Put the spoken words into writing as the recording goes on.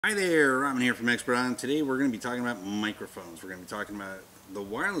Hi there, Robin here from Expert On. Today we're going to be talking about microphones. We're going to be talking about the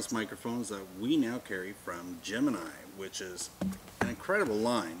wireless microphones that we now carry from Gemini, which is an incredible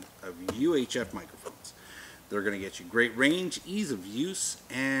line of UHF microphones. They're going to get you great range, ease of use,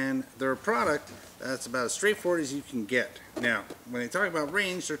 and they're a product that's about as straightforward as you can get. Now, when they talk about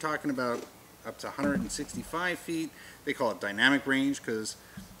range, they're talking about up to 165 feet. They call it dynamic range because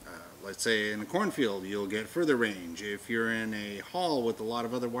let's say in a cornfield, you'll get further range. If you're in a hall with a lot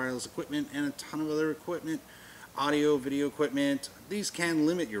of other wireless equipment and a ton of other equipment, audio, video equipment, these can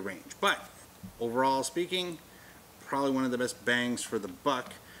limit your range. But overall speaking, probably one of the best bangs for the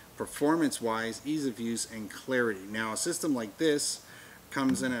buck, performance-wise, ease of use, and clarity. Now, a system like this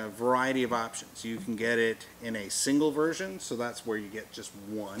comes in a variety of options. You can get it in a single version, so that's where you get just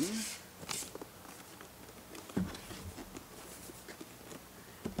one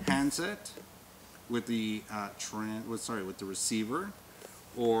handset with the with the receiver,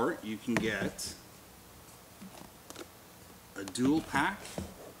 or you can get a dual pack,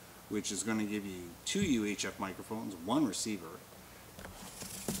 which is going to give you two UHF microphones, one receiver.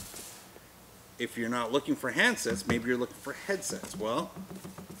 If you're not looking for handsets, maybe you're looking for headsets. Well,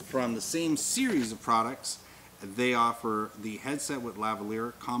 from the same series of products, they offer the headset with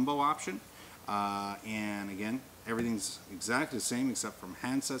lavalier combo option, and again, everything's exactly the same except from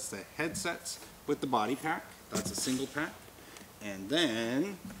handsets to headsets with the body pack. That's a single pack. And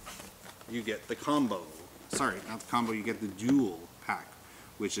then you get the combo. Sorry, not the combo, you get the dual pack,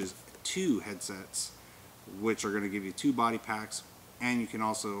 which is two headsets, which are going to give you two body packs, and you can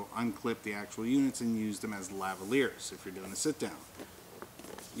also unclip the actual units and use them as lavaliers if you're doing a sit down.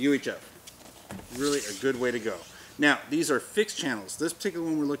 UHF, really a good way to go. Now, these are fixed channels. This particular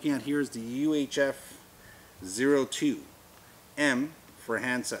one we're looking at here is the UHF-02M for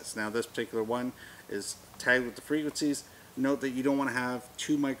handsets. Now, this particular one is tagged with the frequencies. Note that you don't want to have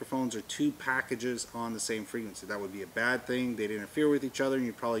two microphones or two packages on the same frequency. That would be a bad thing. They'd interfere with each other and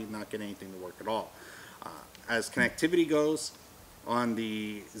you'd probably not get anything to work at all. As connectivity goes, on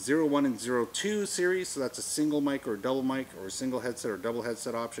the 01 and 02 series, so that's a single mic or a double mic or a single headset or double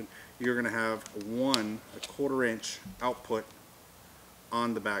headset option, you're going to have a 1/4 inch output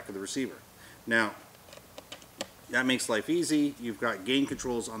on the back of the receiver. Now, that makes life easy. You've got gain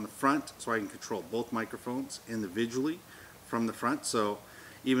controls on the front, so I can control both microphones individually from the front. So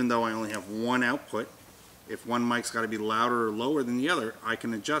even though I only have one output, if one mic's got to be louder or lower than the other, I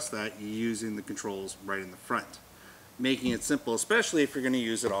can adjust that using the controls right in the front, making it simple, especially if you're going to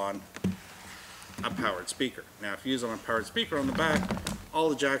use it on a powered speaker. Now, if you use it on a powered speaker on the back, all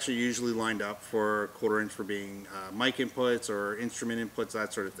the jacks are usually lined up for 1/4 inch for being mic inputs or instrument inputs,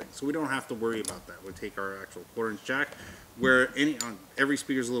 that sort of thing. So we don't have to worry about that. We'll take our actual 1/4 inch jack, where every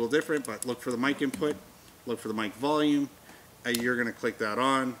speaker is a little different, but look for the mic input, look for the mic volume. You're going to click that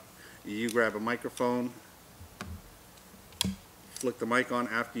on. You grab a microphone, flick the mic on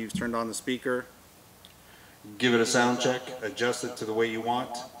after you've turned on the speaker. Give it a sound check, adjust it to the way you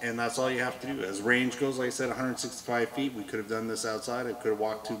want, and that's all you have to do. As range goes, like I said, 165 feet. We could have done this outside. I could have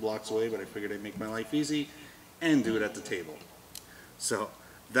walked 2 blocks away, but I figured I'd make my life easy and do it at the table. So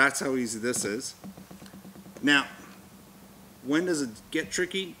that's how easy this is. Now, when does it get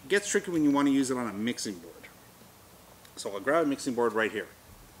tricky? It gets tricky when you want to use it on a mixing board. So I'll grab a mixing board right here.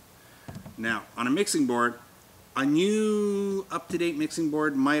 Now, on a mixing board, a new up-to-date mixing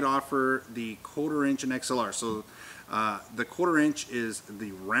board might offer the 1/4 inch and XLR. So the 1/4 inch is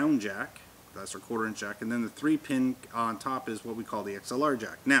the round jack, that's our 1/4 inch jack, and then the 3-pin on top is what we call the XLR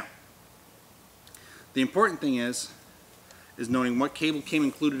jack. Now, the important thing is knowing what cable came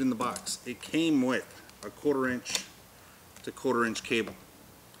included in the box. It came with a 1/4 inch to 1/4 inch cable.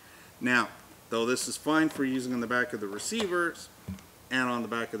 Now, though this is fine for using on the back of the receivers and on the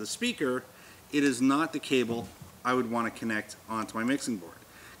back of the speaker, it is not the cable I would want to connect onto my mixing board,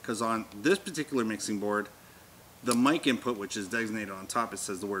 because on this particular mixing board, the mic input, which is designated on top, it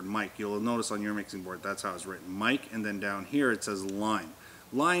says the word mic. You'll notice on your mixing board that's how it's written, mic, and then down here it says line.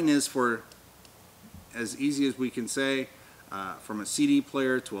 Line is for, as easy as we can say, from a CD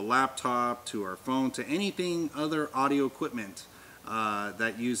player to a laptop to our phone to anything other audio equipment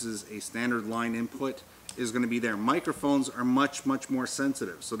that uses a standard line input is going to be there. Microphones are much more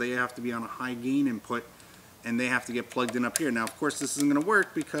sensitive, so they have to be on a high gain input and they have to get plugged in up here. Now, of course, this isn't going to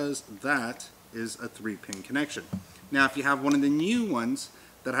work because that is a 3-pin connection. Now, if you have one of the new ones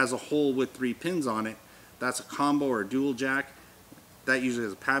that has a hole with 3 pins on it, that's a combo or a dual jack. That usually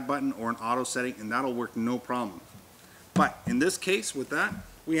has a pad button or an auto setting, and that'll work no problem. But in this case, with that,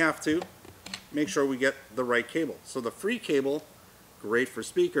 we have to make sure we get the right cable. So the free cable, great for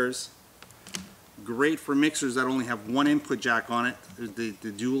speakers. Great for mixers that only have one input jack on it,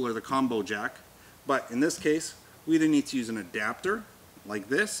 the dual or the combo jack. But in this case, we either need to use an adapter like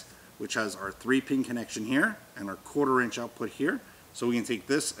this, which has our 3-pin connection here and our 1/4-inch output here. So we can take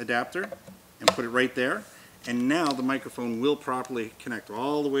this adapter and put it right there. And now the microphone will properly connect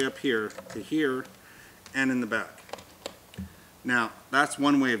all the way up here to here and in the back. Now, that's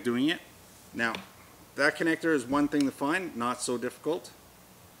one way of doing it. Now, that connector is one thing to find, not so difficult.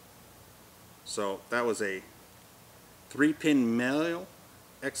 So that was a 3-pin male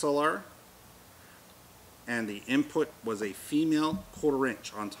XLR, and the input was a female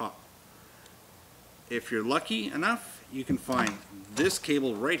 1/4-inch on top. If you're lucky enough, you can find this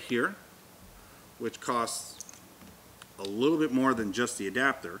cable right here, which costs a little bit more than just the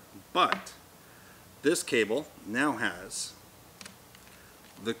adapter, but this cable now has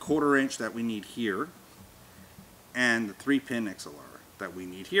the 1/4-inch that we need here and the 3-pin XLR that we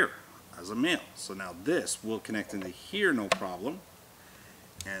need here as a male. So now this will connect into here no problem,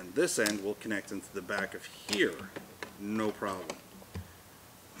 and this end will connect into the back of here no problem.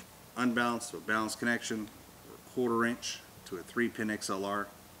 Unbalanced to a balanced connection, 1/4-inch to a 3-pin XLR,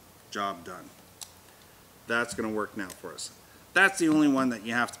 job done. That's going to work now for us. That's the only one that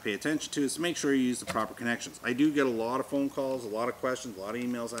you have to pay attention to, is to make sure you use the proper connections. I do get a lot of phone calls, a lot of questions, a lot of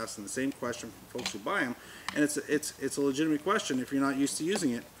emails asking the same question from folks who buy them, and it's a legitimate question if you're not used to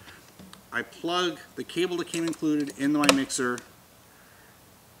using it. I plug the cable that came included in my mixer,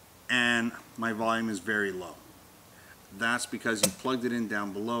 and my volume is very low. That's because you plugged it in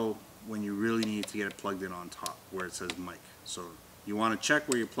down below when you really need to get it plugged in on top where it says mic. So you want to check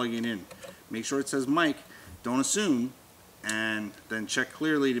where you're plugging in. Make sure it says mic, don't assume, and then check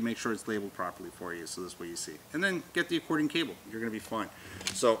clearly to make sure it's labeled properly for you, so this way you see. And then get the according cable. You're going to be fine.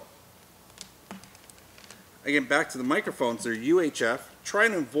 So again, back to the microphones. They're UHF. Try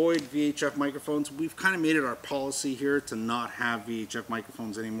and avoid VHF microphones. We've kind of made it our policy here to not have VHF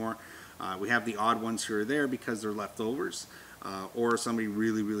microphones anymore. We have the odd ones here or there because they're leftovers, or somebody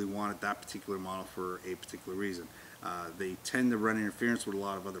really wanted that particular model for a particular reason. They tend to run interference with a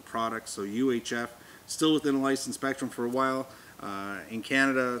lot of other products. So UHF, still within a licensed spectrum for a while. In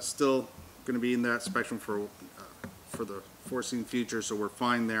Canada, still going to be in that spectrum for the foreseen future, so we're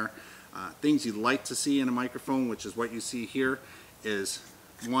fine there. Things you'd like to see in a microphone, which is what you see here, is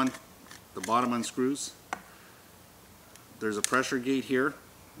one, the bottom unscrews. There's a pressure gate here,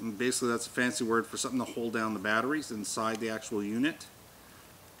 and basically that's a fancy word for something to hold down the batteries inside the actual unit.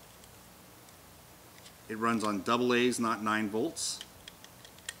 It runs on AA's, not 9 volts.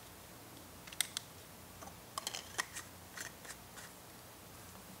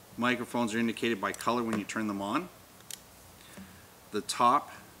 Microphones are indicated by color when you turn them on. The top,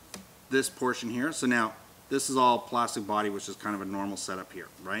 this portion here, so now this is all plastic body, which is kind of a normal setup here,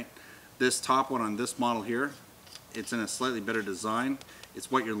 right? This top one on this model here, it's in a slightly better design.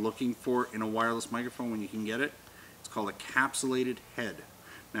 It's what you're looking for in a wireless microphone when you can get it. It's called a capsulated head.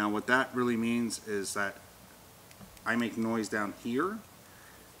 Now what that really means is that I make noise down here.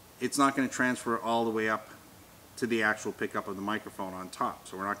 It's not going to transfer all the way up to the actual pickup of the microphone on top.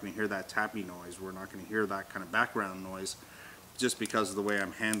 So we're not going to hear that tappy noise. We're not going to hear that kind of background noise just because of the way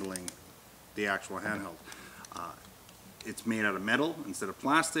I'm handling the actual handheld. It's made out of metal instead of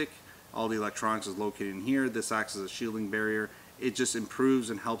plastic. All the electronics is located in here. This acts as a shielding barrier. It just improves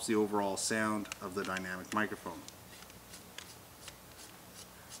and helps the overall sound of the dynamic microphone.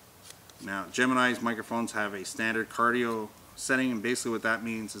 Now, Gemini's microphones have a standard cardio setting, and basically what that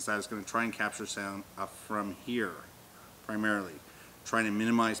means is that it's going to try and capture sound up from here, primarily. Trying to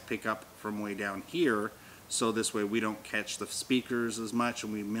minimize pickup from way down here, so this way we don't catch the speakers as much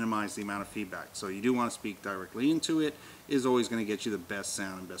and we minimize the amount of feedback. So you do want to speak directly into it, is always going to get you the best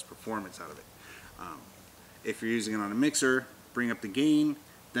sound and best performance out of it. If you're using it on a mixer, bring up the gain,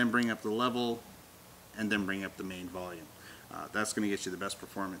 then bring up the level, and then bring up the main volume. That's going to get you the best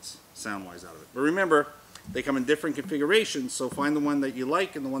performance sound-wise out of it. But remember, they come in different configurations, so find the one that you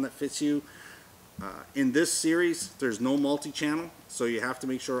like and the one that fits you. In this series, there's no multi-channel, so you have to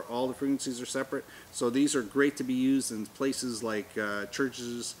make sure all the frequencies are separate. So these are great to be used in places like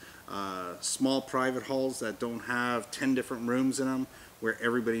churches, small private halls that don't have 10 different rooms in them, where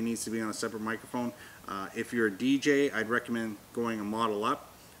everybody needs to be on a separate microphone. If you're a DJ, I'd recommend going a model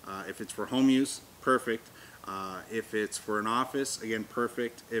up. If it's for home use, perfect. If it's for an office, again,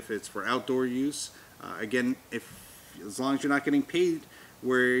 perfect. If it's for outdoor use, again, as long as you're not getting paid,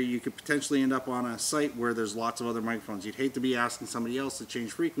 where you could potentially end up on a site where there's lots of other microphones. You'd hate to be asking somebody else to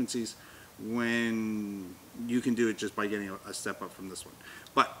change frequencies when you can do it just by getting a step up from this one.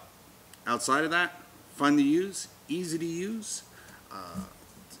 But outside of that, fun to use, easy to use.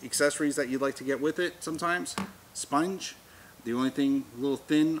 accessories that you'd like to get with it sometimes. Sponge. The only thing a little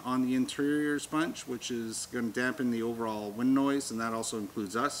thin on the interior sponge, which is going to dampen the overall wind noise, and that also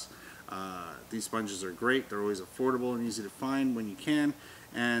includes us. These sponges are great. They're always affordable and easy to find when you can.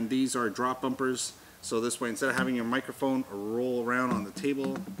 And these are drop bumpers. So this way, instead of having your microphone roll around on the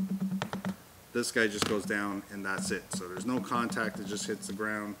table, this guy just goes down and that's it. So there's no contact, it just hits the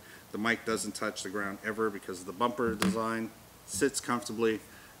ground. The mic doesn't touch the ground ever because of the bumper design. Sits comfortably.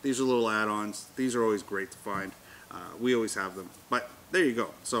 These are little add-ons. These are always great to find. We always have them, but there you go.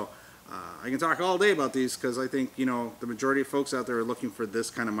 So I can talk all day about these because I think, you know, the majority of folks out there are looking for this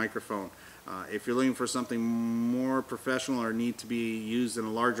kind of microphone. If you're looking for something more professional or need to be used in a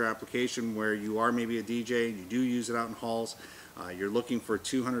larger application where you are maybe a DJ and you do use it out in halls, you're looking for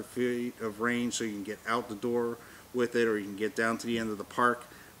 200 feet of range so you can get out the door with it, or you can get down to the end of the park.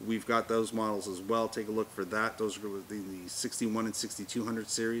 We've got those models as well. Take a look for that. Those are the 61 and 6200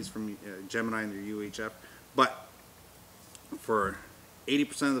 series from Gemini and their UHF. But for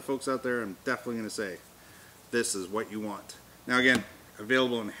 80% of the folks out there, I'm definitely going to say this is what you want. Now again,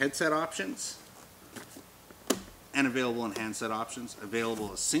 available in headset options and available in handset options,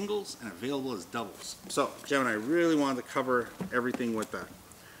 available as singles and available as doubles. So Gemini really wanted to cover everything with that.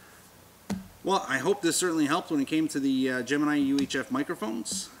 Well, I hope this certainly helped when it came to the Gemini UHF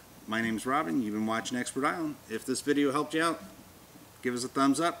microphones. My name's Robin. You've been watching Expert Island. If this video helped you out, give us a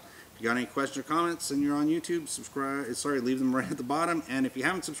thumbs up. If you got any questions or comments and you're on YouTube, leave them right at the bottom. And if you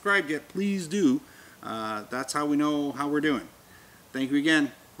haven't subscribed yet, please do. That's how we know how we're doing. Thank you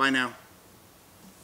again. Bye now.